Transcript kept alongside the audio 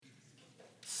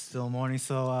Still morning,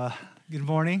 so good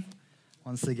morning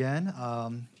once again.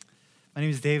 My name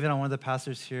is David. I'm one of the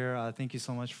pastors here. Thank you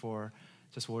so much for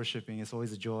just worshiping. It's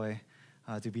always a joy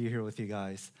to be here with you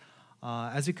guys.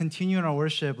 As we continue in our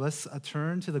worship, let's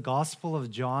turn to the Gospel of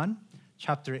John,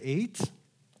 chapter 8.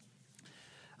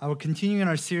 We're continuing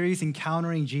our series,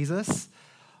 Encountering Jesus,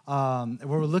 where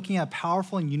we're looking at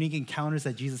powerful and unique encounters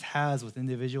that Jesus has with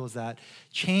individuals that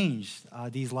changed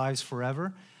these lives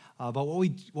forever. But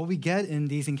what we get in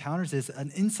these encounters is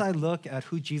an inside look at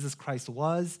who Jesus Christ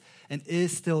was and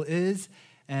still is,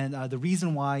 and the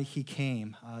reason why he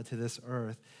came to this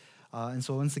earth. And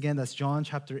so once again, that's John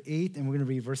chapter 8, and we're going to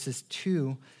read verses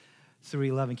 2 through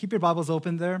 11. Keep your Bibles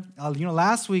open there.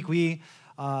 Last week we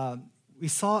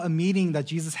saw a meeting that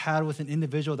Jesus had with an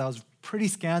individual that was pretty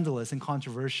scandalous and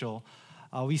controversial.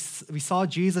 We saw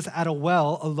Jesus at a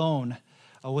well alone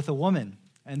with a woman.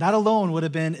 And that alone would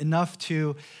have been enough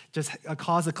to just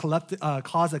cause a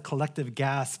collective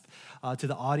gasp to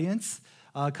the audience,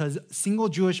 because single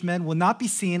Jewish men will not be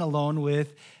seen alone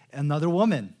with another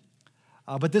woman.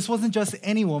 But this wasn't just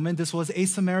any woman. This was a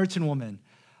Samaritan woman.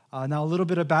 Now, a little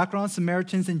bit of background.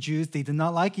 Samaritans and Jews, they did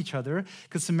not like each other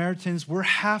because Samaritans were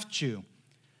half Jew.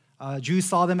 Jews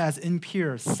saw them as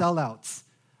impure, sellouts,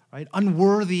 right?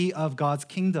 Unworthy of God's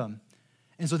kingdom.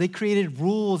 And so they created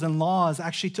rules and laws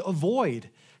actually to avoid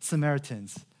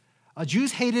Samaritans.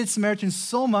 Jews hated Samaritans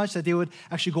so much that they would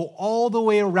actually go all the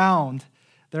way around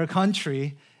their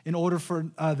country in order for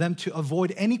them to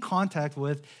avoid any contact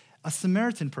with a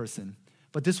Samaritan person.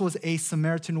 But this was a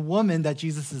Samaritan woman that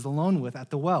Jesus is alone with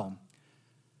at the well.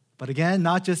 But again,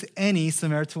 not just any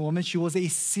Samaritan woman. She was a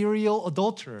serial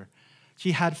adulterer.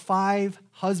 She had 5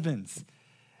 husbands.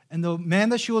 And the man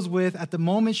that she was with at the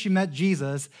moment she met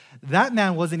Jesus, that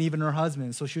man wasn't even her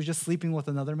husband, so she was just sleeping with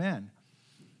another man.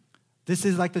 This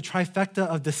is like the trifecta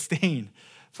of disdain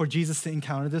for Jesus to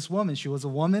encounter this woman. She was a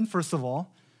woman, first of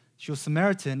all. She was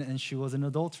Samaritan, and she was an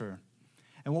adulterer.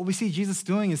 And what we see Jesus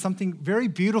doing is something very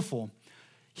beautiful.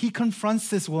 He confronts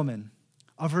this woman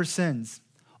of her sins,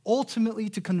 ultimately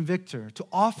to convict her, to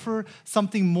offer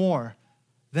something more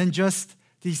than just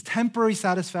these temporary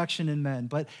satisfaction in men,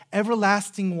 but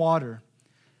everlasting water.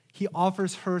 He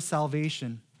offers her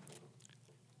salvation.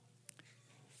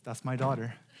 That's my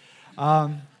daughter.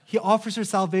 He offers her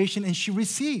salvation, and she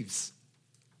receives.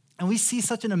 And we see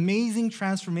such an amazing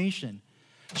transformation.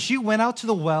 She went out to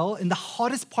the well in the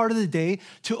hottest part of the day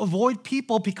to avoid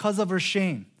people because of her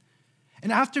shame.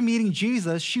 And after meeting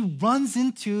Jesus, she runs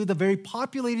into the very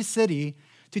populated city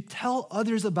to tell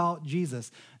others about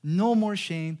Jesus. No more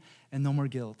shame and no more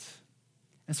guilt.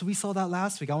 And so we saw that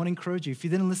last week. I want to encourage you, if you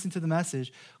didn't listen to the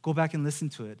message, go back and listen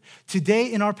to it.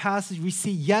 Today in our passage, we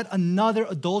see yet another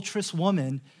adulterous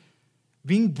woman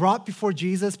being brought before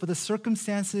Jesus, but the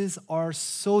circumstances are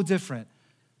so different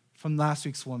from last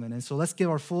week's woman. And so let's give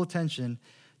our full attention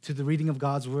to the reading of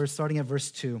God's word, starting at verse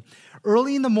 2.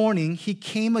 Early in the morning, he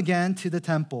came again to the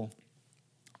temple.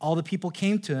 All the people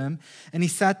came to him, and he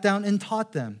sat down and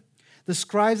taught them. The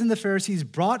scribes and the Pharisees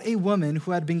brought a woman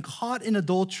who had been caught in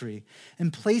adultery,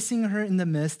 and placing her in the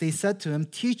midst, they said to him,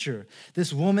 "Teacher,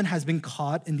 this woman has been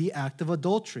caught in the act of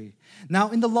adultery. Now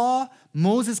in the law,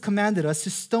 Moses commanded us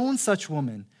to stone such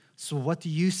women. So what do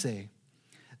you say?"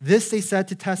 This they said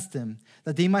to test him,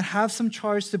 that they might have some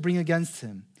charge to bring against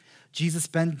him. Jesus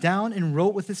bent down and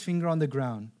wrote with his finger on the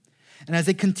ground. And as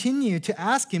they continued to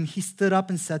ask him, he stood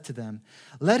up and said to them,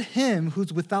 "Let him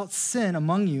who's without sin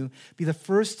among you be the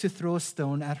first to throw a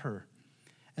stone at her."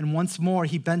 And once more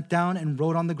he bent down and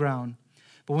wrote on the ground.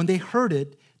 But when they heard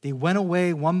it, they went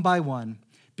away one by one,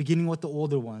 beginning with the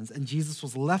older ones. And Jesus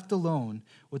was left alone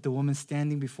with the woman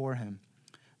standing before him.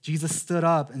 Jesus stood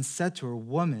up and said to her,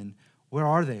 "Woman, where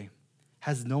are they?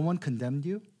 Has no one condemned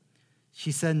you?"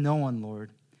 She said, "No one,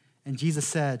 Lord." And Jesus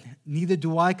said, "Neither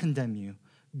do I condemn you.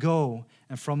 Go,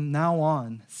 and from now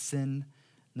on, sin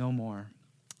no more."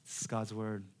 This is God's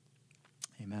word.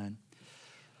 Amen.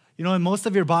 In most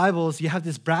of your Bibles, you have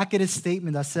this bracketed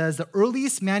statement that says the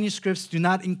earliest manuscripts do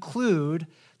not include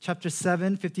chapter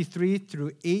 7, 53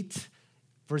 through 8,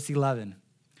 verse 11.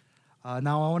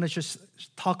 Now, I want to just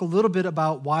talk a little bit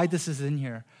about why this is in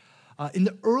here. In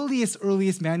the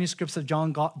earliest manuscripts of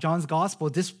John's gospel,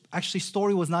 this actually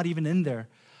story was not even in there.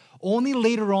 Only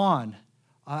later on,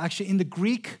 actually, in the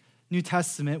Greek New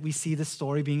Testament, we see this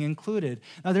story being included.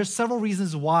 Now, there's several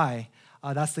reasons why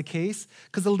that's the case,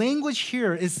 because the language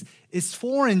here is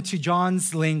foreign to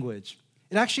John's language.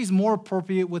 It actually is more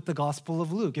appropriate with the Gospel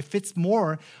of Luke. It fits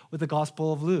more with the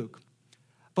Gospel of Luke.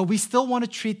 But we still want to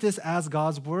treat this as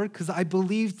God's word because I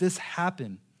believe this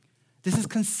happened. This is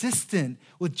consistent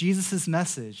with Jesus'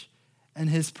 message and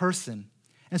his person.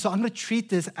 And so I'm going to treat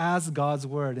this as God's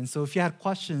word. And so if you had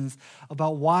questions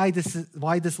about why this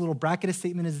little bracketed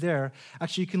statement is there,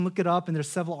 actually you can look it up, and there's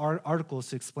several articles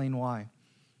to explain why.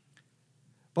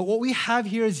 But what we have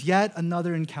here is yet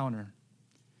another encounter.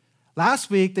 Last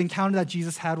week, the encounter that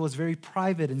Jesus had was very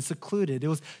private and secluded. It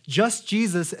was just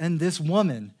Jesus and this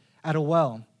woman at a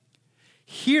well.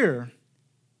 Here,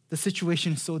 the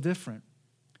situation is so different.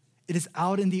 It is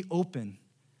out in the open.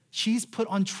 She's put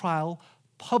on trial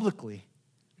publicly.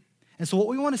 And so what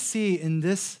we want to see in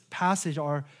this passage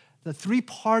are the three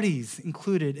parties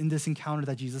included in this encounter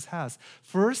that Jesus has.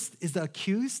 First is the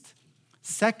accused.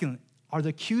 Second are the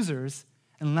accusers.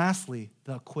 And lastly,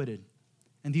 the acquitted.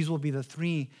 And these will be the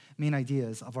three main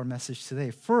ideas of our message today.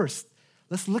 First,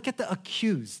 let's look at the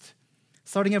accused.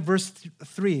 Starting at verse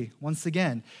 3, once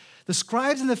again. The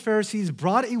scribes and the Pharisees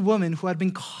brought a woman who had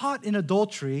been caught in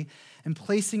adultery, and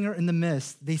placing her in the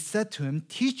midst, they said to him,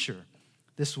 "Teacher,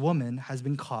 this woman has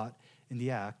been caught in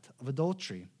the act of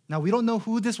adultery." Now, we don't know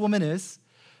who this woman is,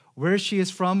 where she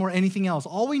is from, or anything else.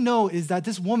 All we know is that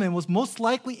this woman was most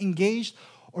likely engaged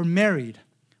or married,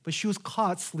 but she was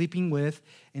caught sleeping with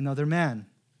another man.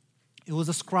 It was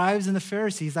the scribes and the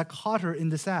Pharisees that caught her in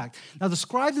this act. Now, the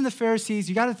scribes and the Pharisees,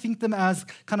 you got to think them as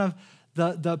kind of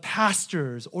the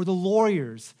pastors or the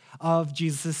lawyers of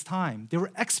Jesus' time. They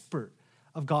were expert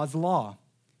of God's law.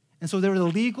 And so they were the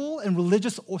legal and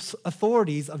religious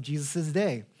authorities of Jesus'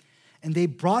 day. And they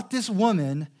brought this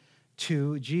woman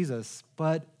to Jesus.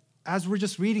 But as we're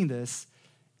just reading this,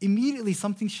 immediately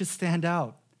something should stand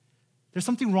out. There's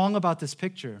something wrong about this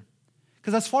picture.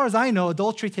 Because as far as I know,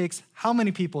 adultery takes how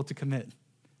many people to commit?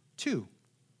 2.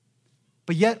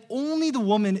 But yet only the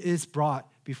woman is brought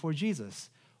before Jesus.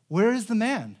 Where is the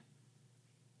man?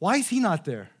 Why is he not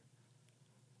there?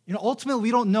 Ultimately,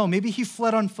 we don't know. Maybe he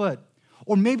fled on foot.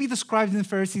 Or maybe the scribes and the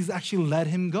Pharisees actually let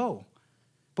him go.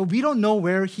 But we don't know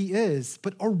where he is.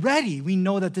 But already we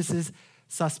know that this is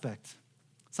suspect.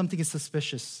 Something is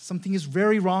suspicious. Something is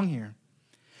very wrong here.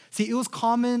 See, it was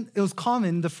common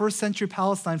in the first century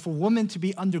Palestine for women to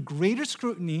be under greater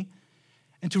scrutiny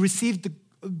and to receive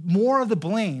more of the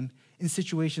blame in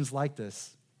situations like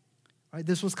this. Right?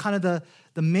 This was kind of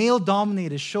the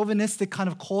male-dominated, chauvinistic kind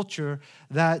of culture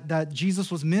that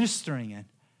Jesus was ministering in.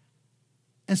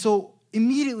 And so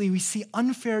immediately we see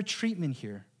unfair treatment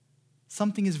here.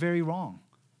 Something is very wrong.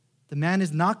 The man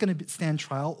is not going to stand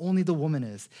trial, only the woman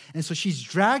is. And so she's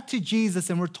dragged to Jesus,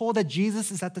 and we're told that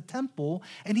Jesus is at the temple,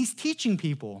 and he's teaching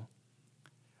people,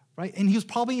 right? And he was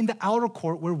probably in the outer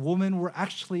court where women were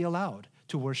actually allowed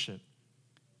to worship.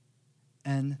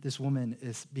 And this woman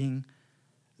is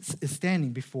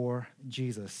standing before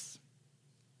Jesus.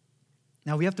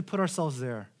 Now, we have to put ourselves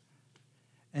there.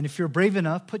 And if you're brave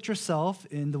enough, put yourself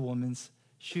in the woman's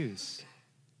shoes,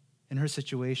 in her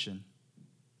situation.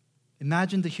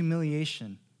 Imagine the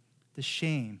humiliation, the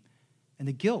shame, and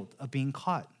the guilt of being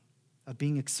caught, of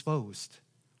being exposed.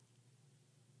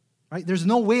 Right? There's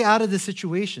no way out of this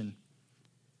situation.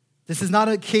 This is not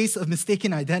a case of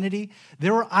mistaken identity.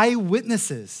 There are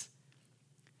eyewitnesses.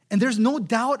 And there's no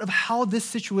doubt of how this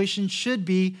situation should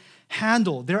be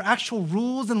handled. There are actual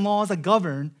rules and laws that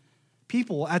govern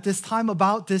people at this time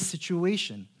about this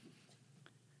situation.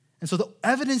 And so the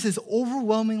evidence is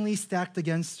overwhelmingly stacked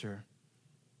against her.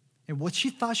 And what she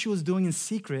thought she was doing in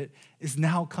secret is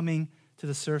now coming to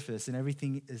the surface, and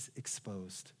everything is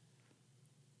exposed.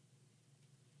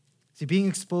 See, being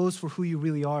exposed for who you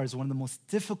really are is one of the most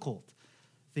difficult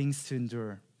things to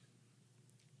endure,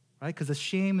 right? Because the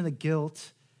shame and the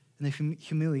guilt and the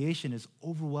humiliation is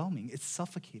overwhelming. It's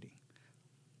suffocating.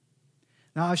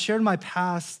 Now, I've shared my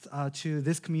past to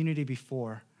this community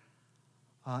before,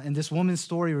 and this woman's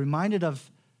story reminded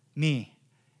of me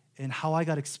and how I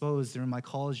got exposed during my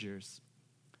college years.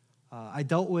 I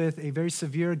dealt with a very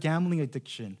severe gambling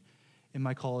addiction in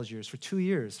my college years for 2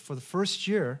 years. For the first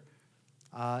year,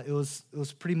 it was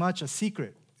pretty much a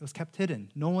secret. It was kept hidden.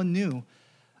 No one knew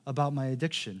about my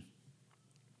addiction.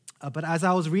 But as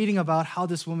I was reading about how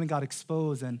this woman got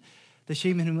exposed and the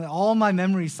shame and humiliation, all my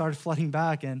memories started flooding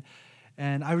back, and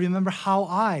I remember how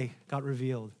I got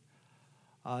revealed.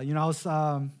 I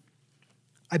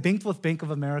banked with Bank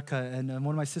of America, and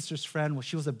one of my sister's friends,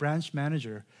 she was a branch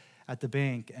manager at the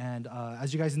bank. And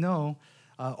as you guys know,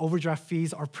 overdraft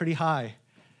fees are pretty high.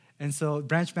 And so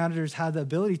branch managers had the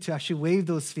ability to actually waive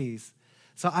those fees.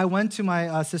 So I went to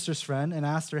my sister's friend and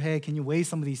asked her, hey, can you waive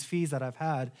some of these fees that I've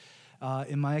had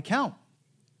in my account?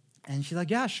 And she's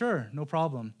like, yeah, sure, no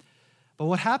problem. But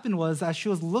what happened was, as she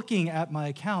was looking at my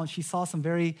account, she saw some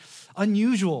very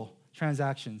unusual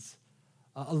transactions.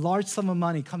 A large sum of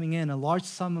money coming in, a large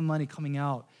sum of money coming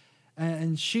out.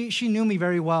 And she knew me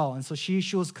very well, and so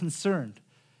she was concerned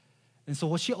And so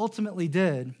what she ultimately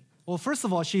did, well, first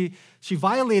of all, she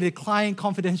violated client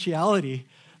confidentiality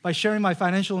by sharing my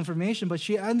financial information, but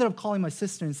she ended up calling my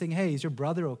sister and saying, hey, is your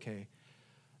brother okay?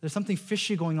 There's something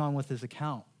fishy going on with his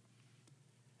account.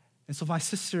 And so my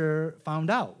sister found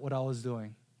out what I was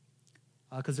doing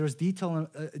because there was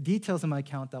details in my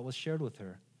account that was shared with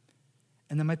her.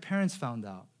 And then my parents found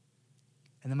out.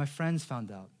 And then my friends found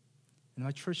out. And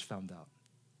my church found out.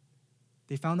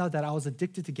 They found out that I was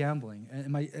addicted to gambling,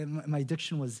 and my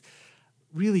addiction was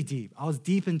really deep. I was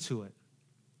deep into it.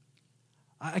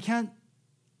 I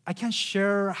can't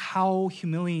share how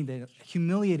humiliating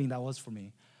that was for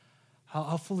me,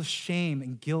 how full of shame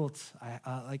and guilt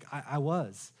I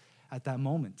was at that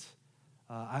moment.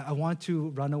 I wanted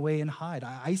to run away and hide.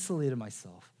 I isolated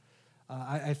myself.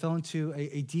 I fell into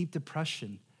a deep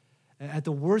depression. At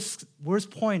the worst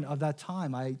point of that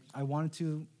time, I wanted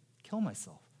to kill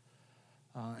myself.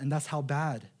 And that's how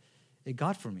bad it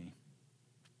got for me.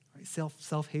 Right?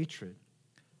 Self-hatred.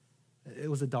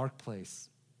 It was a dark place.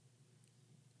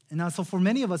 And now, so for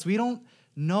many of us, we don't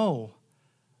know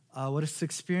what it's to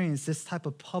experience this type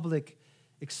of public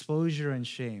exposure and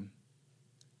shame.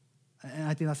 And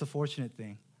I think that's a fortunate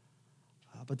thing.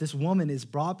 But this woman is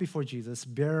brought before Jesus,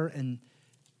 bare, and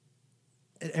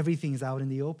everything is out in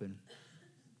the open.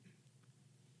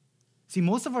 See,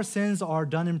 most of our sins are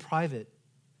done in private,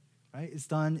 right? It's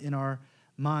done in our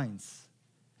minds.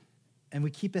 And we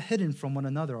keep it hidden from one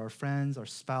another, our friends, our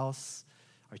spouse,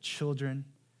 our children.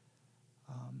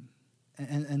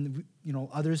 And you know,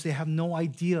 others, they have no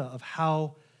idea of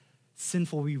how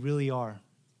sinful we really are,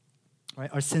 right?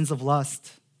 Our sins of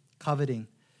lust, coveting,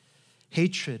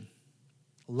 hatred,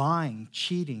 lying,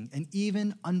 cheating, and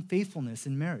even unfaithfulness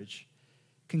in marriage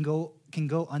can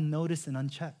go unnoticed and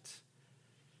unchecked.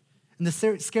 And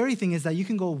the scary thing is that you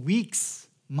can go weeks,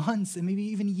 months, and maybe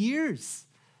even years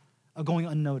of going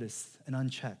unnoticed and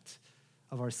unchecked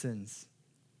of our sins.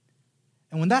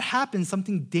 And when that happens,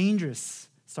 something dangerous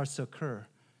starts to occur.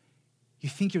 You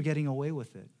think you're getting away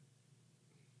with it.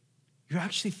 You're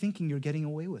actually thinking you're getting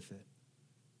away with it.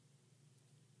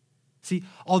 See,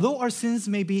 although our sins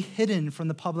may be hidden from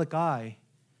the public eye,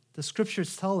 the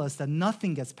scriptures tell us that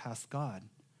nothing gets past God.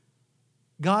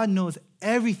 God knows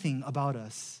everything about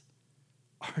us,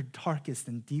 our darkest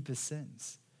and deepest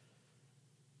sins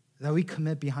that we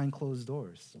commit behind closed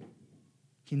doors.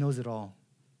 He knows it all.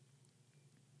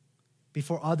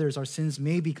 Before others, our sins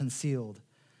may be concealed,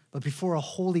 but before a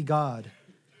holy God,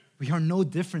 we are no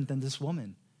different than this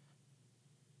woman.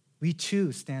 We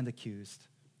too stand accused.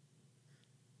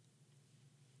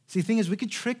 See, the thing is, we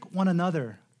could trick one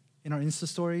another in our Insta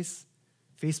stories,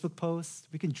 Facebook posts.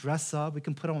 We can dress up. We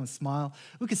can put on a smile.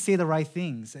 We could say the right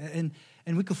things. And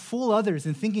we could fool others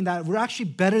in thinking that we're actually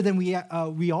better than we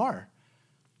are.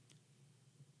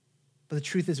 But the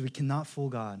truth is, we cannot fool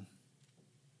God.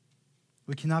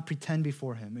 We cannot pretend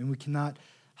before him, and we cannot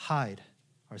hide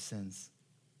our sins.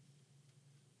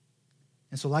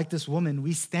 And so like this woman,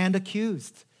 we stand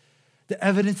accused. The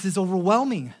evidence is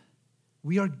overwhelming.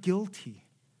 We are guilty.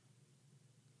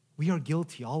 We are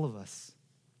guilty, all of us.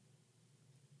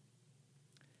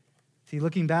 See,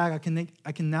 looking back,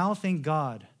 I can now thank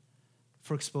God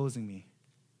for exposing me.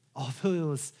 Although it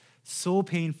was so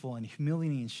painful and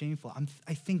humiliating and shameful,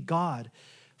 I thank God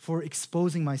for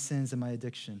exposing my sins and my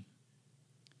addiction.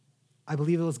 I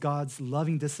believe it was God's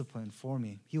loving discipline for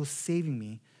me. He was saving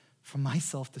me from my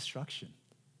self-destruction.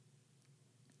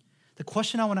 The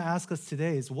question I want to ask us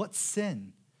today is, what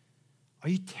sin are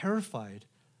you terrified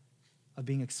of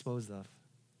being exposed of?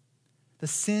 The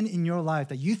sin in your life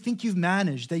that you think you've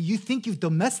managed, that you think you've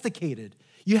domesticated,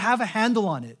 you have a handle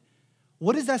on it.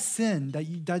 What is that sin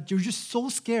that you're just so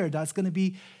scared that's going to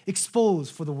be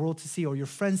exposed for the world to see, or your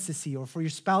friends to see, or for your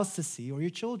spouse to see, or your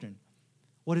children?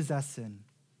 What is that sin?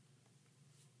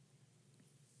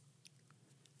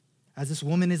 As this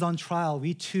woman is on trial,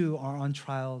 we too are on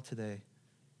trial today.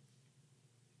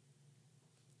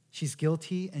 She's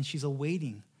guilty and she's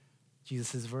awaiting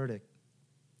Jesus' verdict.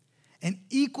 And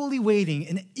equally waiting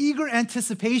in eager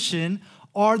anticipation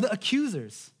are the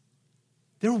accusers.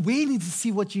 They're waiting to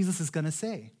see what Jesus is going to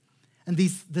say. And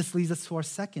this leads us to our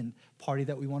second party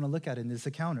that we want to look at in this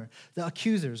encounter, the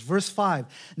accusers. Verse 5,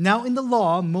 now in the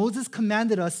law, Moses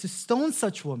commanded us to stone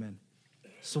such women.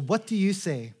 So what do you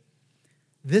say?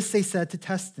 This they said to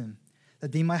test him,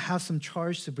 that they might have some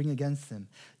charge to bring against him.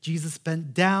 Jesus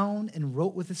bent down and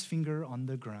wrote with his finger on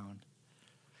the ground.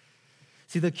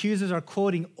 See, the accusers are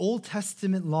quoting Old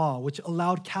Testament law, which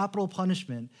allowed capital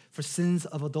punishment for sins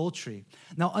of adultery.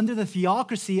 Now, under the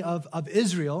theocracy of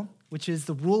Israel, which is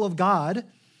the rule of God,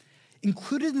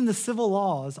 included in the civil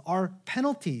laws are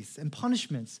penalties and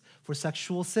punishments for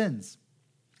sexual sins.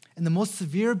 and the most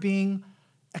severe being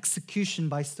execution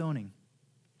by stoning.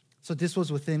 So this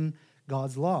was within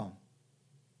God's law.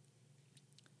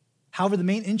 However, the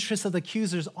main interest of the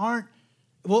accusers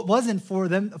wasn't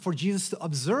for Jesus to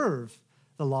observe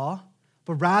the law,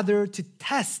 but rather to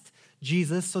test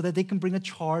Jesus so that they can bring a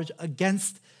charge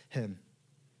against him.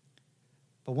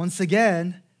 But once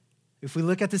again, if we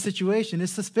look at the situation,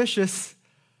 it's suspicious.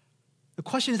 The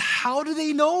question is, how do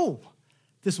they know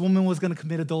this woman was going to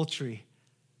commit adultery?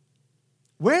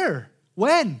 Where?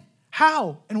 When?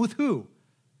 How? And with who?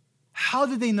 How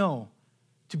did they know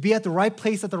to be at the right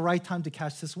place at the right time to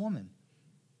catch this woman?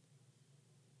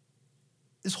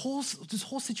 This whole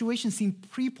situation seemed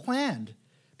pre-planned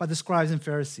by the scribes and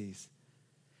Pharisees.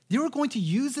 They were going to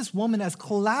use this woman as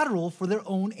collateral for their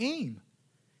own aim,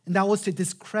 and that was to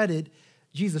discredit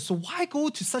Jesus. So why go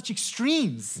to such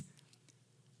extremes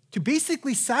to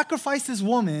basically sacrifice this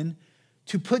woman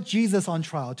to put Jesus on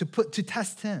trial, to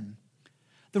test him?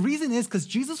 The reason is because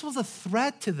Jesus was a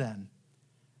threat to them,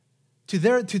 to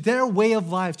their way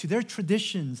of life, to their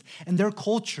traditions and their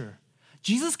culture.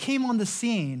 Jesus came on the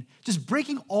scene just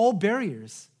breaking all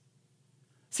barriers.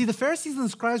 See, the Pharisees and the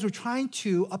scribes were trying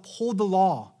to uphold the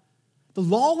law. The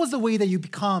law was the way that you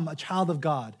become a child of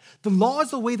God. The law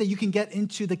is the way that you can get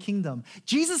into the kingdom.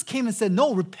 Jesus came and said,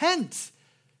 no, repent.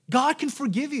 God can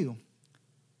forgive you.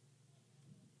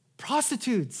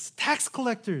 Prostitutes, tax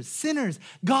collectors, sinners,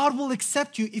 God will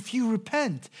accept you if you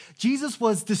repent. Jesus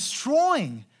was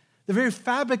destroying the very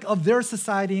fabric of their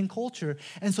society and culture.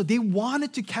 And so they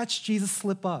wanted to catch Jesus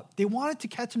slip up. They wanted to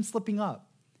catch him slipping up.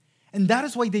 And that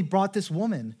is why they brought this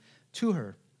woman to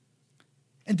her.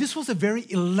 And this was a very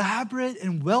elaborate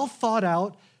and well thought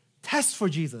out test for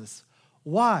Jesus.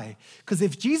 Why? Because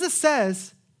if Jesus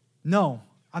says, no,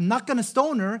 I'm not going to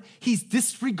stone her, he's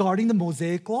disregarding the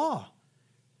Mosaic law.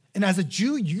 And as a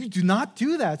Jew, you do not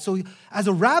do that. So as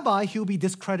a rabbi, he'll be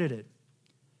discredited.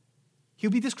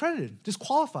 He'll be discredited,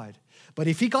 disqualified. But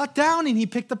if he got down and he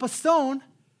picked up a stone,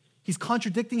 he's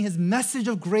contradicting his message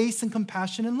of grace and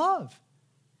compassion and love.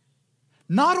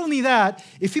 Not only that,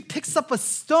 if he picks up a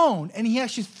stone and he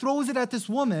actually throws it at this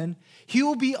woman, he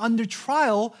will be under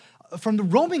trial from the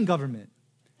Roman government,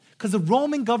 because the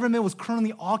Roman government was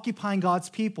currently occupying God's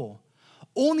people.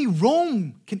 Only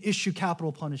Rome can issue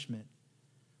capital punishment.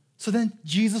 So then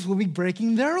Jesus will be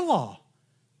breaking their law.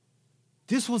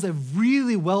 This was a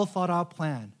really well thought out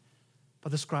plan by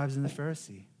the scribes and the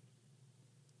Pharisees.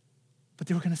 But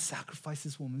they were going to sacrifice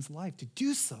this woman's life to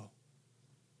do so.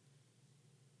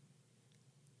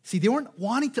 See, they weren't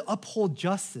wanting to uphold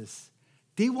justice.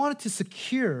 They wanted to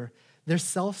secure their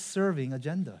self-serving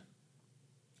agenda.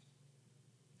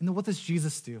 And then what does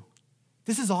Jesus do?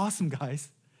 This is awesome, guys.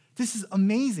 This is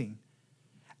amazing.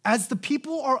 As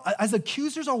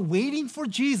accusers are waiting for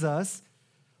Jesus,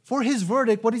 for his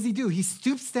verdict, what does he do? He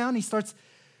stoops down, he starts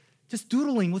just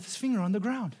doodling with his finger on the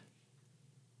ground.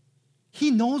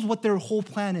 He knows what their whole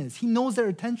plan is. He knows their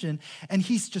intention, and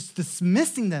he's just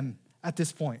dismissing them at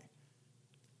this point.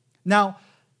 Now,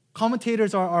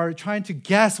 commentators are trying to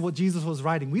guess what Jesus was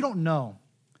writing. We don't know.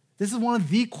 This is one of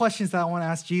the questions that I want to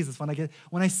ask Jesus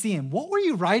when I see him. What were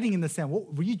you writing in the sand?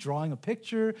 Were you drawing a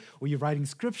picture? Were you writing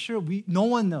scripture? No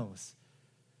one knows.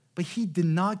 But he did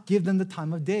not give them the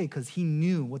time of day because he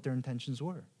knew what their intentions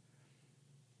were.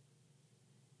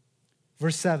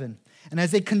 Verse 7, and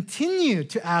as they continued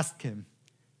to ask him,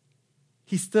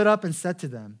 he stood up and said to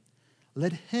them,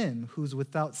 let him who's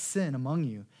without sin among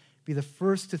you be the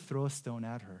first to throw a stone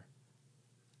at her.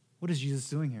 What is Jesus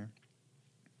doing here?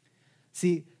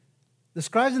 See, the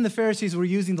scribes and the Pharisees were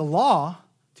using the law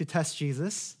to test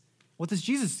Jesus. What does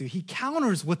Jesus do? He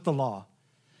counters with the law.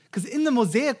 Because in the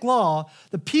Mosaic law,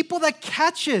 the people that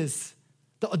catches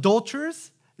the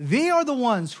adulterers, they are the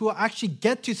ones who actually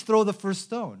get to throw the first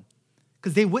stone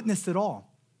because they witnessed it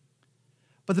all.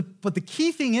 But the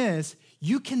key thing is,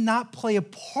 you cannot play a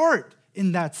part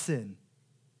in that sin.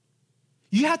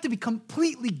 You have to be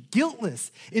completely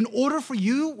guiltless in order for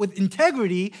you, with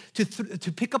integrity,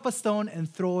 to pick up a stone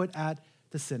and throw it at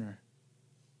the sinner.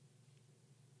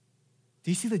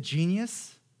 Do you see the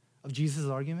genius of Jesus'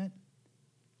 argument?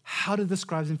 How did the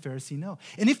scribes and Pharisees know?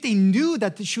 And if they knew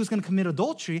that she was going to commit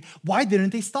adultery, why didn't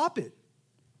they stop it?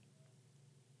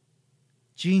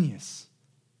 Genius.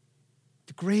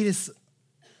 The greatest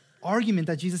argument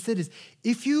that Jesus did is,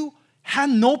 if you had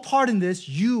no part in this,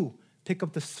 you pick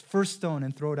up the first stone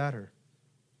and throw it at her.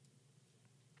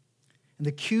 And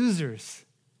the accusers,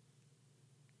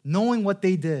 knowing what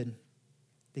they did,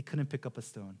 they couldn't pick up a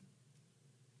stone.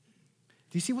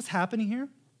 Do you see what's happening here?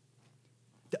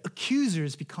 The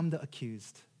accusers become the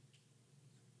accused.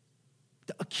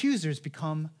 The accusers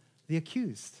become the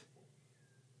accused.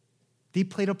 They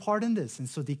played a part in this, and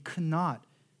so they could not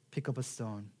pick up a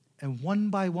stone. And one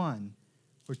by one,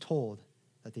 we're told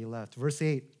that they left. Verse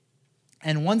 8,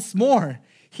 and once more,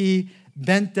 he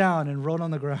bent down and wrote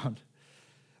on the ground.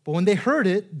 But when they heard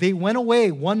it, they went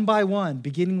away one by one,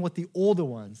 beginning with the older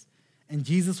ones. And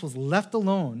Jesus was left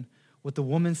alone with the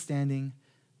woman standing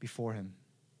before him.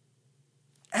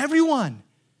 Everyone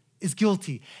is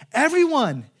guilty.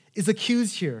 Everyone is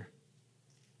accused here.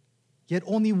 Yet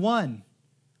only one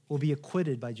will be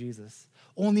acquitted by Jesus.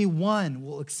 Only one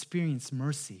will experience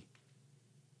mercy.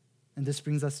 And this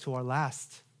brings us to our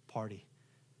last party,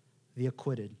 the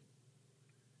acquitted.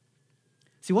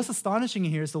 See, what's astonishing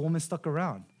here is the woman stuck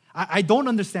around. I don't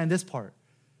understand this part.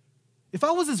 If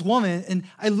I was this woman and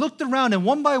I looked around and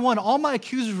one by one, all my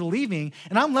accusers were leaving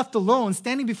and I'm left alone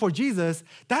standing before Jesus,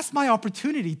 that's my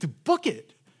opportunity to book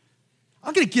it.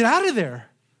 I'm going to get out of there.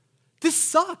 This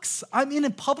sucks. I'm in a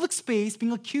public space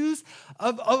being accused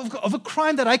of a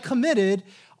crime that I committed.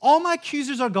 All my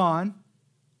accusers are gone.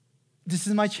 This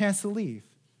is my chance to leave.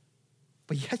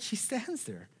 But yet she stands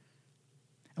there.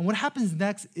 And what happens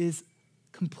next is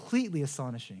completely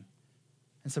astonishing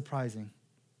and surprising.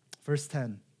 Verse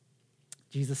 10,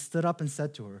 Jesus stood up and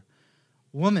said to her,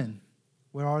 "Woman,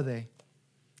 where are they?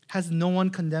 Has no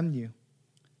one condemned you?"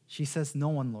 She says, "No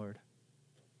one, Lord."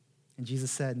 And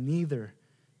Jesus said, "Neither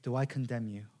do I condemn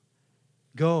you.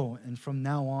 Go, and from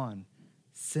now on,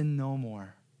 sin no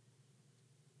more."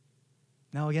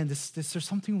 Now again, there's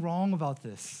something wrong about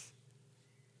this.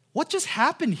 What just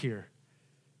happened here?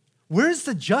 Where's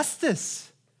the justice?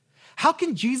 How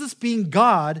can Jesus, being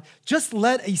God, just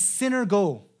let a sinner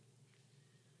go?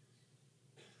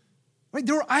 Right?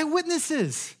 There were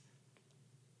eyewitnesses.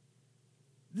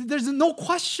 There's no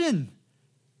question.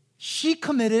 She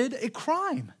committed a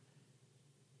crime.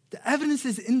 The evidence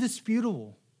is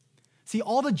indisputable. See,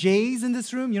 all the J's in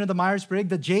this room, the Myers-Briggs,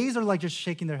 the J's are like just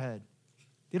shaking their head.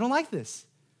 They don't like this.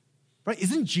 Right?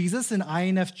 Isn't Jesus an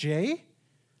INFJ?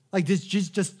 Like, does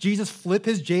Jesus flip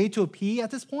his J to a P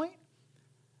at this point?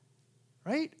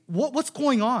 Right? What's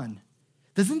going on?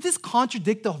 Doesn't this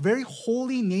contradict the very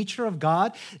holy nature of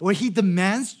God where he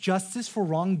demands justice for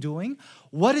wrongdoing?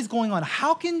 What is going on?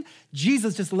 How can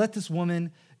Jesus just let this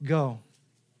woman go?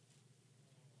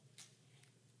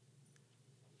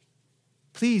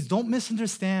 Please don't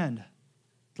misunderstand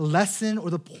the lesson or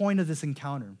the point of this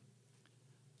encounter.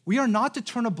 We are not to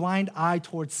turn a blind eye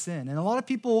towards sin. And a lot of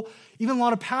people, even a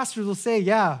lot of pastors will say,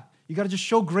 yeah, you got to just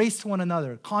show grace to one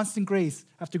another, constant grace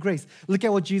after grace. Look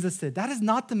at what Jesus did. That is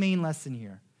not the main lesson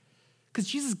here. Because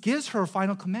Jesus gives her a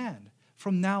final command.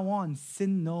 From now on,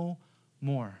 sin no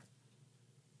more.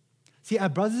 See,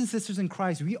 as brothers and sisters in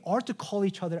Christ, we are to call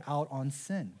each other out on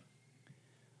sin.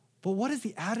 But what is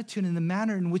the attitude and the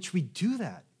manner in which we do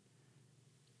that?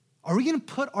 Are we going to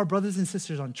put our brothers and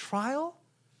sisters on trial?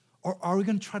 Or are we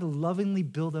going to try to lovingly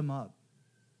build them up?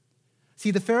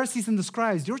 See, the Pharisees and the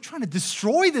scribes, they were trying to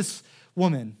destroy this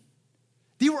woman.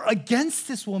 They were against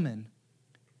this woman.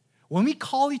 When we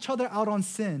call each other out on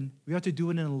sin, we have to do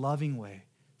it in a loving way,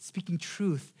 speaking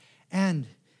truth and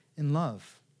in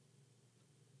love.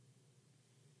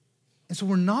 And so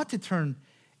we're not to turn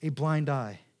a blind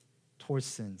eye towards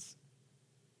sins,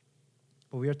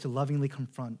 but we are to lovingly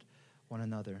confront one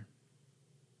another.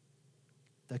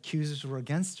 The accusers were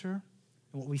against her,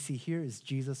 and what we see here is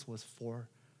Jesus was for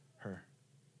her.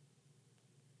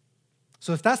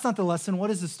 So if that's not the lesson,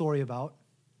 what is the story about?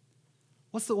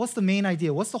 What's the main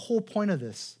idea? What's the whole point of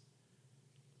this?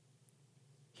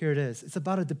 Here it is. It's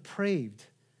about a depraved,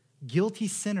 guilty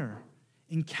sinner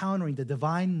encountering the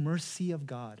divine mercy of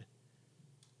God.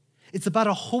 It's about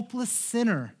a hopeless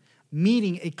sinner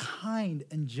meeting a kind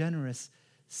and generous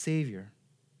Savior.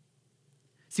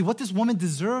 See, what this woman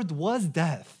deserved was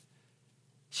death.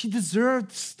 She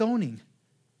deserved stoning.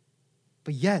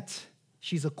 But yet,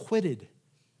 she's acquitted,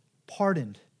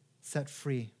 pardoned, set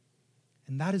free.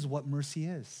 And that is what mercy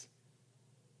is.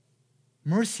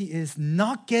 Mercy is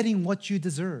not getting what you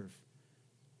deserve.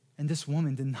 And this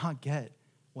woman did not get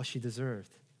what she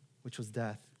deserved, which was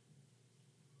death.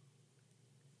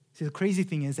 See, the crazy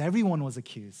thing is everyone was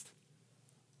accused.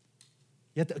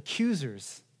 Yet the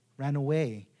accusers ran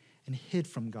away and hid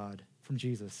from God, from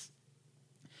Jesus.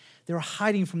 They were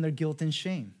hiding from their guilt and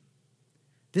shame.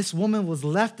 This woman was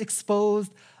left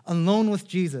exposed, alone with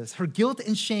Jesus, her guilt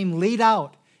and shame laid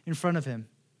out in front of him.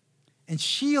 And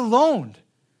she alone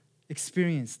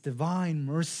experienced divine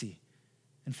mercy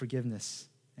and forgiveness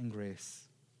and grace.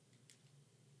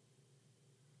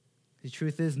 The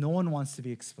truth is, no one wants to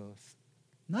be exposed.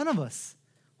 None of us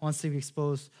wants to be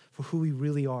exposed for who we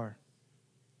really are,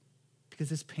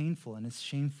 because it's painful and it's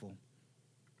shameful.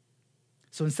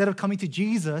 So instead of coming to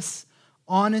Jesus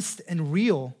honest and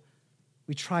real,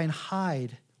 we try and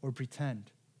hide or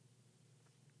pretend.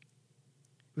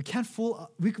 We can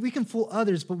fool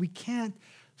others, but we can't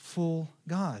fool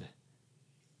God.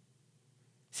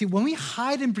 See, when we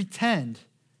hide and pretend,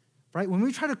 right, when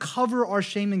we try to cover our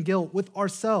shame and guilt with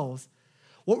ourselves,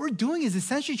 what we're doing is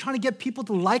essentially trying to get people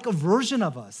to like a version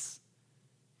of us.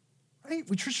 Right?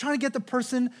 We're just trying to get the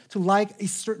person to like a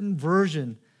certain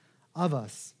version of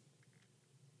us.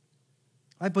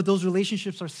 Right? But those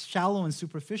relationships are shallow and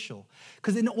superficial.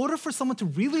 Because in order for someone to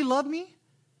really love me,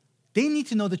 they need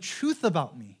to know the truth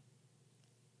about me.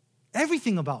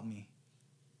 Everything about me.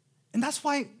 And that's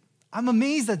why I'm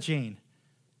amazed at Jane.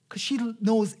 Because she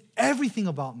knows everything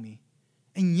about me.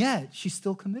 And yet, she's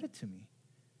still committed to me.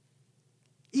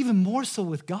 Even more so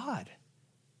with God.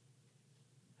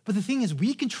 But the thing is,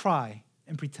 we can try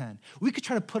and pretend. We could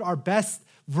try to put our best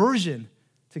version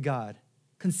to God,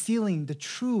 concealing the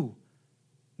true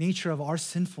nature of our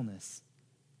sinfulness.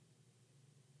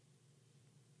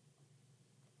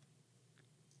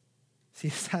 See,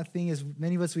 the sad thing is,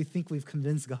 many of us, we think we've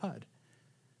convinced God.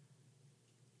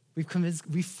 We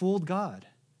fooled God.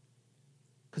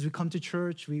 Because we come to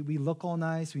church, we look all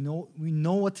nice, we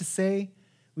know what to say,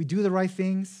 we do the right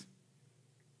things.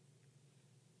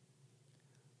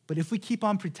 But if we keep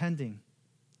on pretending,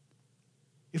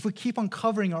 if we keep on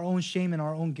covering our own shame and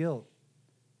our own guilt,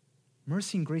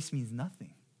 mercy and grace means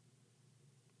nothing.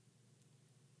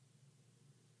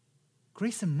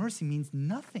 Grace and mercy means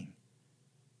nothing.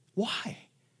 Why?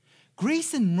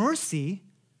 Grace and mercy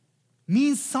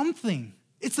means something.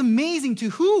 It's amazing to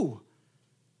who?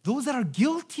 Those that are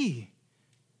guilty.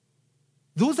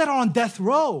 Those that are on death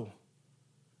row.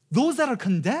 Those that are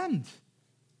condemned.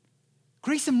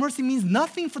 Grace and mercy means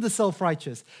nothing for the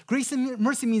self-righteous. Grace and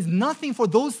mercy means nothing for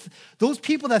those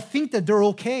people that think that they're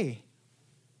okay.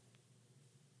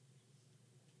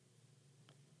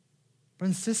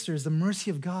 Brothers and sisters, the mercy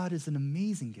of God is an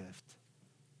amazing gift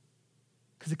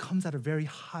because it comes at a very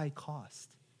high cost.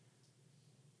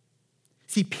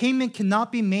 See, payment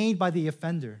cannot be made by the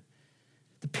offender.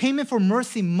 The payment for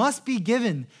mercy must be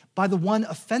given by the one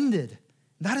offended.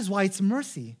 That is why it's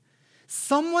mercy.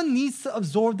 Someone needs to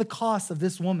absorb the cost of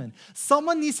this woman.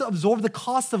 Someone needs to absorb the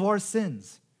cost of our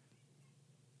sins.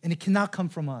 And it cannot come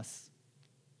from us.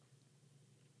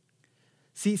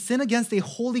 See, sin against a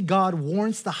holy God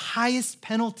warrants the highest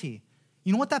penalty.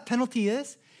 You know what that penalty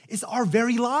is? It's our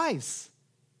very lives.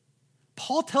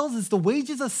 Paul tells us the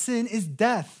wages of sin is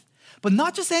death. But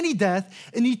not just any death,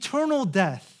 an eternal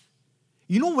death.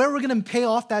 You know where we're going to pay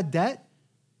off that debt?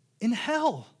 In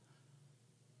hell.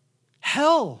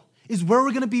 Hell is where we're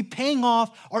going to be paying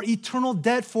off our eternal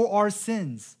debt for our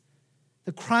sins,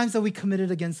 the crimes that we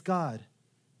committed against God.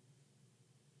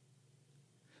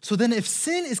 So then if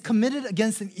sin is committed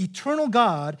against an eternal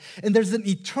God and there's an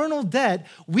eternal debt,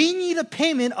 we need a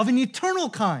payment of an eternal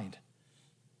kind.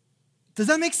 Does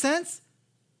that make sense?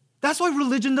 That's why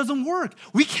religion doesn't work.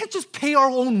 We can't just pay our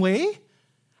own way.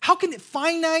 How can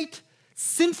finite,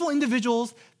 sinful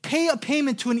individuals pay a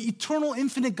payment to an eternal,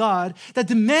 infinite God that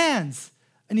demands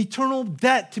an eternal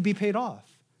debt to be paid off?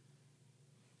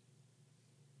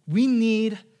 We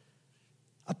need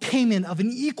a payment of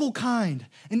an equal kind,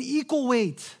 an equal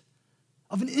weight,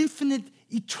 of an infinite,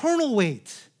 eternal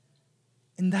weight.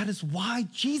 And that is why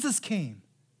Jesus came.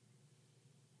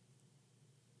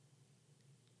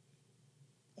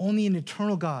 Only an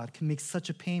eternal God can make such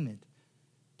a payment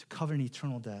to cover an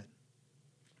eternal debt.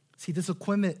 See, this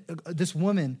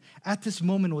woman at this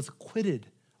moment was acquitted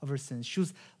of her sins. She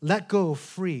was let go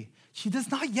free. She does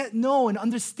not yet know and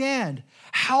understand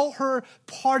how her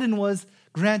pardon was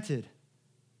granted,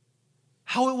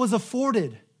 how it was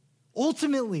afforded.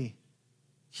 Ultimately,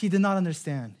 she did not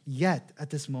understand yet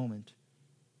at this moment.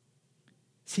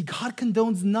 See, God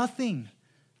condones nothing.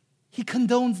 He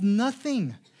condones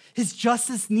nothing. His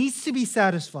justice needs to be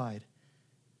satisfied.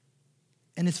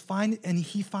 And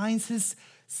he finds his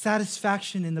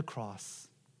satisfaction in the cross.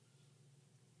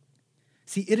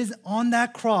 See, it is on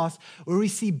that cross where we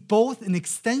see both an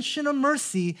extension of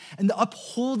mercy and the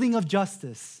upholding of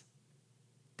justice.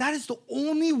 That is the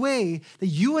only way that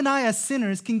you and I as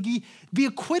sinners can be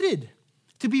acquitted,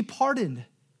 to be pardoned,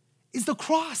 is the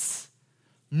cross.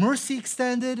 Mercy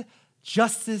extended,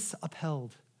 justice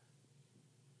upheld.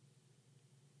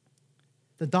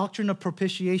 The doctrine of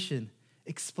propitiation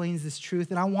explains this truth.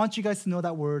 And I want you guys to know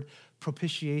that word,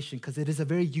 propitiation, because it is a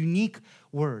very unique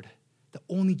word that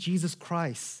only Jesus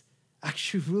Christ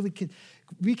actually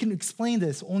we can explain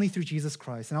this only through Jesus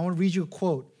Christ. And I want to read you a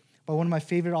quote by one of my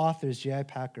favorite authors, J.I.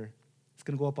 Packer. It's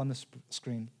going to go up on the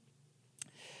screen.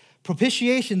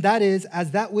 Propitiation, that is,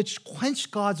 as that which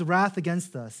quenched God's wrath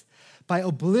against us by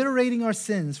obliterating our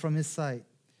sins from his sight.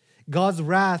 God's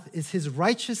wrath is his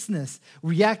righteousness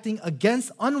reacting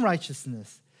against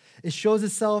unrighteousness. It shows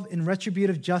itself in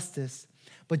retributive justice,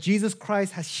 but Jesus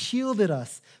Christ has shielded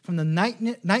us from the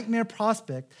nightmare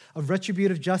prospect of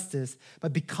retributive justice by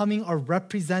becoming our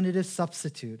representative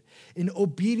substitute in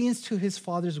obedience to his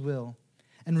Father's will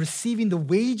and receiving the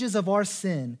wages of our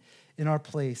sin in our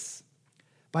place.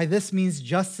 By this means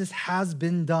justice has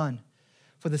been done,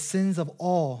 for the sins of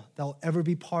all that will ever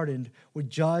be pardoned were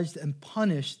judged and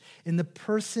punished in the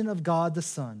person of God the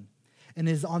Son. And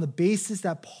it is on the basis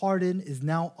that pardon is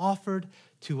now offered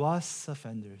to us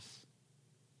offenders.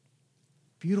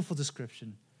 Beautiful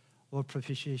description of what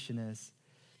propitiation is.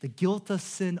 The guilt of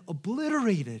sin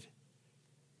obliterated.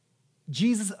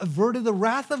 Jesus averted the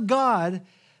wrath of God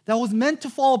that was meant to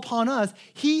fall upon us.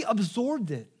 He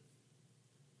absorbed it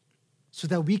so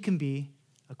that we can be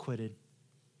acquitted.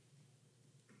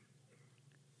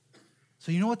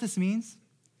 So you know what this means?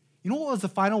 You know what was the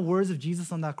final words of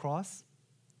Jesus on that cross?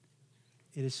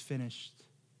 It is finished.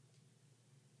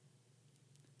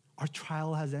 Our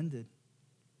trial has ended.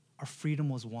 Our freedom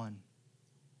was won.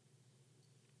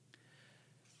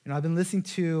 You know, I've been listening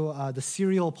to the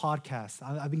Serial podcast.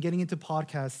 I've been getting into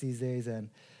podcasts these days, and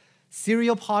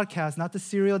Serial podcast, not the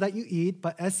cereal that you eat,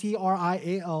 but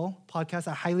SERIAL podcast.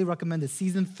 I highly recommend it.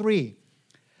 Season 3.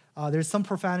 There's some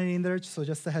profanity in there, so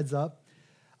just a heads up.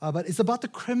 But it's about the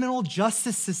criminal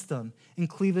justice system in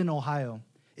Cleveland, Ohio.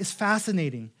 It's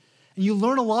fascinating. And you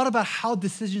learn a lot about how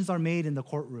decisions are made in the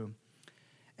courtroom.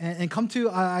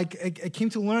 I came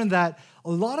to learn that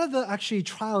a lot of the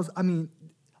trials, a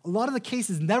lot of the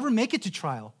cases never make it to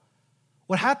trial.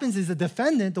 What happens is the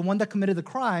defendant, the one that committed the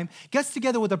crime, gets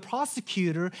together with the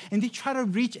prosecutor and they try to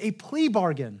reach a plea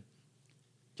bargain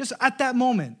just at that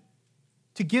moment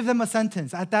to give them a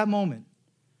sentence at that moment.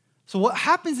 So what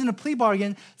happens in a plea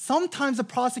bargain, sometimes the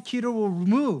prosecutor will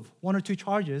remove 1 or 2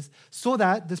 charges so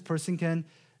that this person can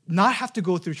not have to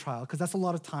go through trial, because that's a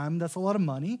lot of time, that's a lot of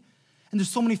money, and there's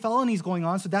so many felonies going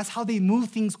on, so that's how they move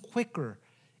things quicker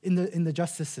in the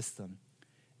justice system.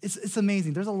 It's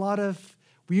amazing. There's a lot of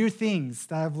weird things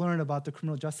that I've learned about the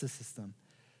criminal justice system.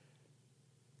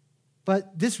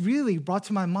 But this really brought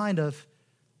to my mind of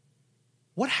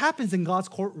what happens in God's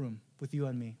courtroom with you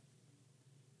and me.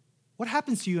 What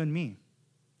happens to you and me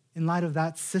in light of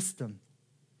that system?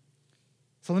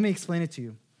 So let me explain it to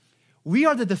you. We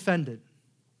are the defendant.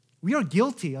 We are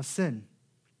guilty of sin.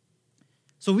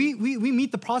 So we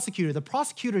meet the prosecutor. The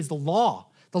prosecutor is the law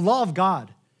of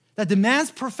God that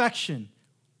demands perfection.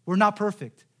 We're not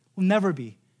perfect. We'll never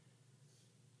be.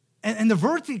 And the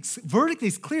verdict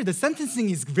is clear. The sentencing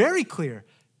is very clear.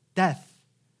 Death.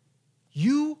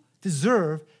 You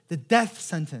deserve the death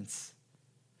sentence.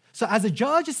 So as a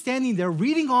judge is standing there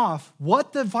reading off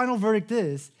what the final verdict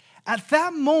is, at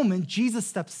that moment, Jesus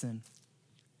steps in.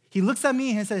 He looks at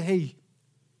me and says, hey,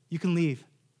 you can leave.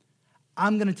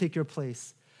 I'm going to take your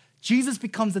place. Jesus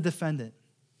becomes the defendant.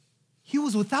 He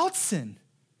was without sin.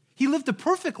 He lived a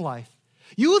perfect life.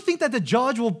 You would think that the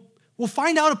judge will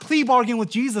find out a plea bargain with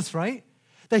Jesus, right?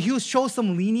 That he'll show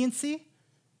some leniency.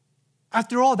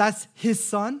 After all, that's his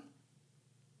son.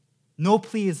 No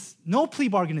plea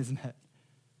bargain is met.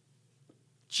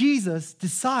 Jesus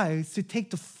decides to take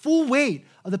the full weight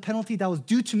of the penalty that was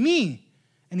due to me,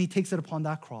 and he takes it upon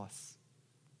that cross.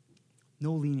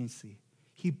 No leniency.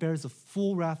 He bears the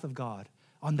full wrath of God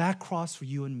on that cross for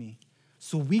you and me,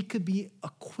 so we could be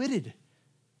acquitted,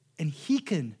 and he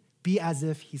can be as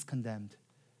if he's condemned.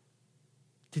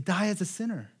 To die as a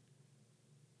sinner,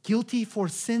 guilty for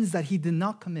sins that he did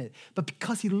not commit, but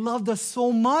because he loved us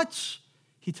so much,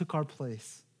 he took our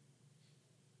place.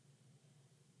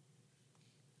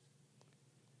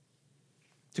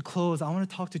 To close, I want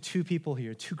to talk to 2 people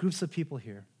here, 2 groups of people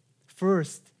here.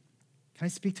 First, can I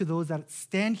speak to those that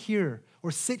stand here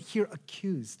or sit here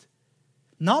accused?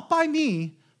 Not by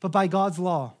me, but by God's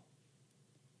law.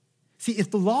 See,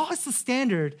 if the law is the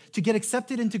standard to get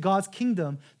accepted into God's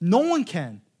kingdom, no one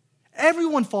can.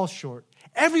 Everyone falls short.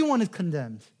 Everyone is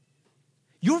condemned.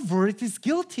 Your verdict is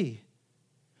guilty.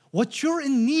 What you're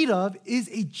in need of is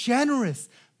a generous,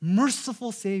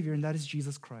 merciful Savior, and that is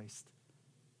Jesus Christ.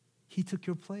 He took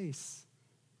your place.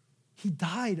 He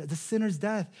died the sinner's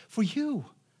death for you.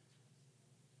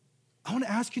 I want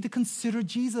to ask you to consider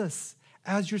Jesus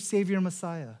as your Savior and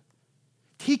Messiah.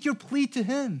 Take your plea to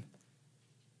him.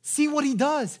 See what he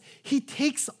does. He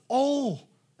takes all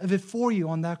of it for you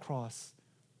on that cross.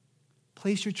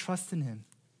 Place your trust in him,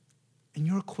 and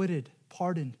you're acquitted,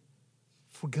 pardoned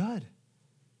for good.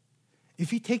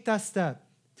 If you take that step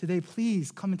today,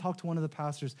 please come and talk to one of the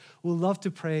pastors. We'll love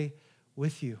to pray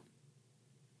with you.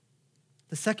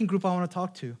 The second group I want to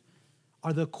talk to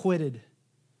are the acquitted,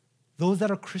 those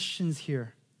that are Christians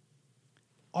here.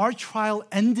 Our trial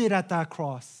ended at that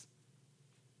cross.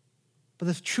 But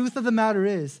the truth of the matter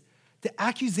is, the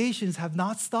accusations have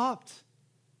not stopped.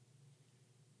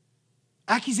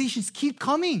 Accusations keep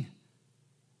coming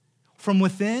from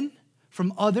within,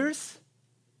 from others,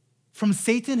 from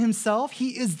Satan himself.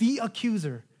 He is the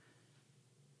accuser.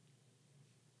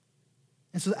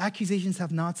 And so the accusations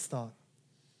have not stopped.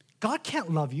 God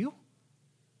can't love you.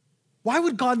 Why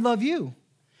would God love you?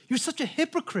 You're such a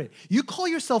hypocrite. You call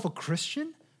yourself a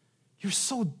Christian? You're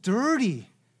so dirty.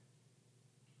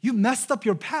 You messed up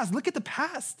your past. Look at the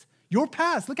past. Your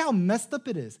past. Look how messed up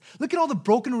it is. Look at all the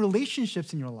broken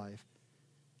relationships in your life.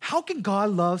 How can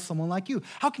God love someone like you?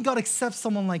 How can God accept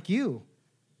someone like you?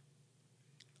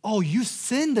 Oh, you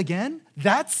sinned again?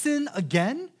 That sin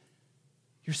again?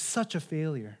 You're such a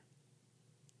failure.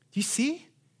 Do you see?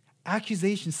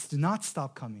 Accusations do not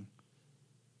stop coming.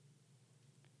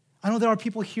 I know there are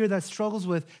people here that struggles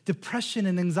with depression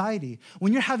and anxiety.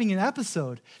 When you're having an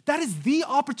episode, that is the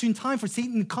opportune time for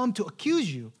Satan to come to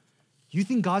accuse you. You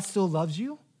think God still loves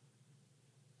you?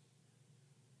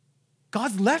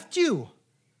 God's left you.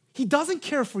 He doesn't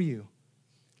care for you.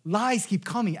 Lies keep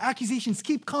coming. Accusations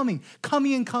keep coming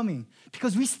and coming,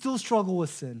 because we still struggle with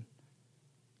sin.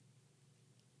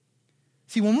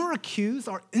 See, when we're accused,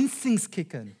 our instincts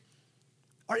kick in.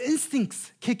 Our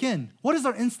instincts kick in. What is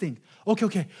our instinct?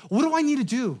 Okay. What do I need to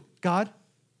do, God?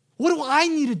 What do I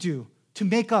need to do to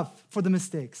make up for the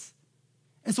mistakes?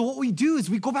 And so what we do is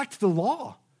we go back to the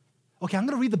law. Okay, I'm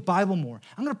going to read the Bible more.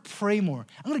 I'm going to pray more.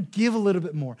 I'm going to give a little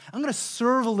bit more. I'm going to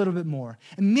serve a little bit more.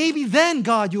 And maybe then,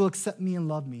 God, you'll accept me and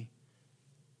love me.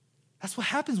 That's what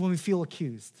happens when we feel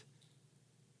accused.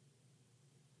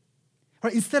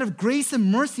 Right? Instead of grace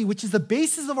and mercy, which is the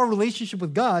basis of our relationship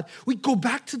with God, we go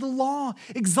back to the law,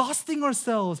 exhausting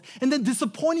ourselves and then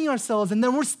disappointing ourselves. And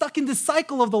then we're stuck in this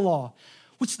cycle of the law,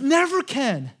 which never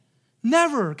can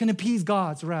appease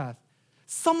God's wrath.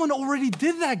 Someone already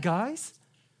did that, guys.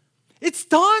 It's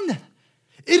done.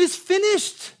 It is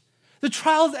finished. The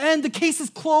trials end. The case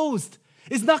is closed.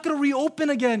 It's not going to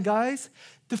reopen again, guys.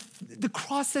 The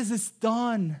cross says it's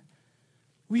done.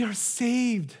 We are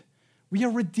saved. We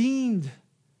are redeemed.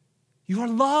 You are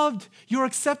loved. You are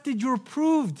accepted. You're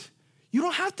approved. You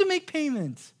don't have to make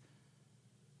payment.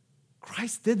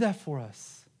 Christ did that for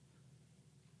us.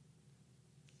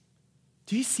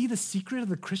 Do you see the secret of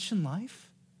the Christian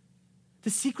life? The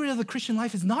secret of the Christian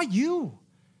life is not you.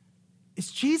 It's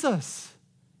Jesus.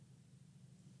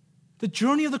 The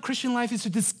journey of the Christian life is to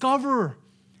discover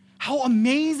how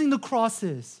amazing the cross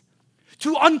is,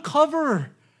 to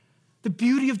uncover the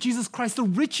beauty of Jesus Christ, the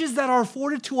riches that are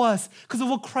afforded to us because of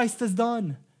what Christ has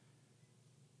done.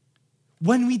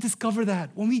 When we discover that,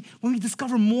 when we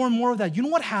discover more and more of that, you know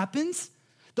what happens?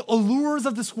 The allures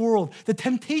of this world, the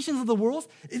temptations of the world,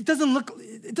 it's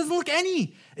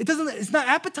not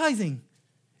appetizing.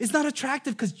 It's not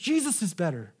attractive because Jesus is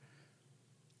better.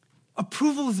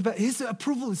 His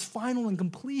approval is final and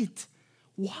complete.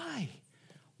 Why?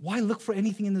 Why look for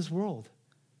anything in this world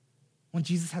when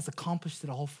Jesus has accomplished it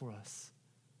all for us?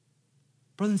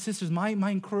 Brothers and sisters, my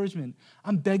encouragement,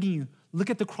 I'm begging you, look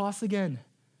at the cross again.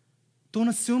 Don't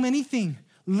assume anything.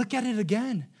 Look at it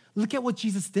again. Look at what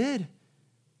Jesus did.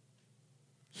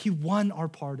 He won our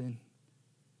pardon.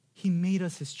 He made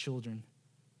us his children.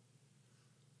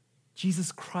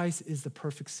 Jesus Christ is the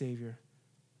perfect Savior.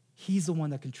 He's the one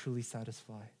that can truly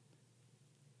satisfy.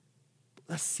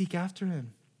 Let's seek after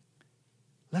him.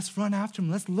 Let's run after him.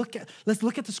 Let's look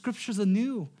at the scriptures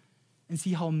anew and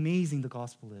see how amazing the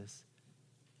gospel is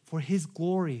for his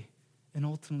glory and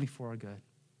ultimately for our good.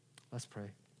 Let's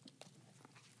pray.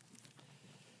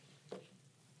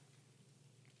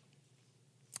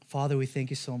 Father, we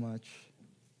thank you so much.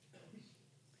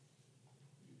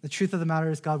 The truth of the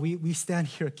matter is, God, we stand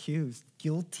here accused,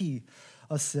 guilty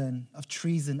of sin, of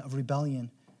treason, of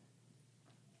rebellion.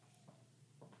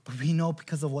 But we know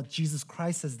because of what Jesus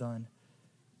Christ has done,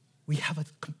 we have a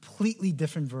completely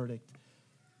different verdict,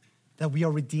 that we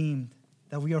are redeemed,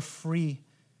 that we are free,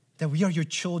 that we are your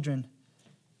children.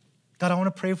 God, I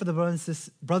want to pray for the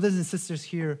brothers and sisters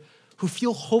here who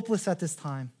feel hopeless at this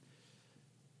time,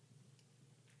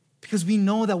 because we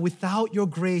know that without your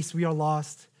grace, we are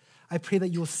lost. I pray that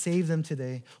you will save them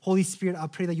today. Holy Spirit, I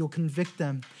pray that you'll convict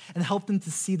them and help them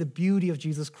to see the beauty of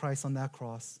Jesus Christ on that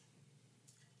cross.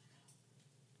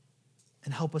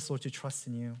 And help us, Lord, to trust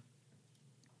in you.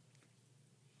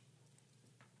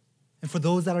 And for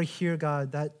those that are here,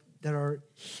 God, that are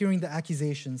hearing the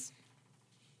accusations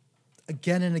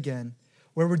again and again,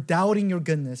 where we're doubting your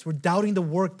goodness, we're doubting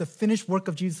the finished work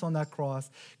of Jesus on that cross.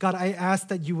 God, I ask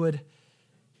that you would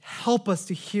help us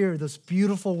to hear those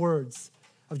beautiful words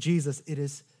of Jesus. It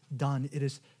is done. It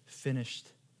is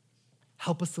finished.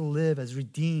 Help us to live as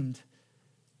redeemed,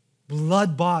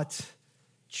 blood-bought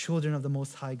children of the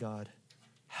Most High God.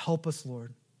 Help us,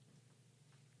 Lord.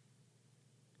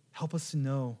 Help us to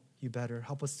know you better.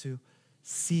 Help us to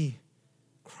see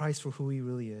Christ for who he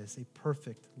really is, a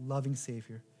perfect, loving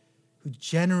Savior who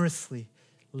generously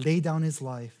laid down his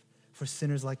life for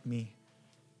sinners like me.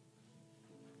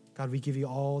 God, we give you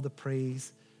all the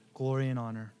praise, glory, and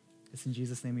honor. It's in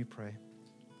Jesus' name we pray.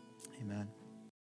 Amen.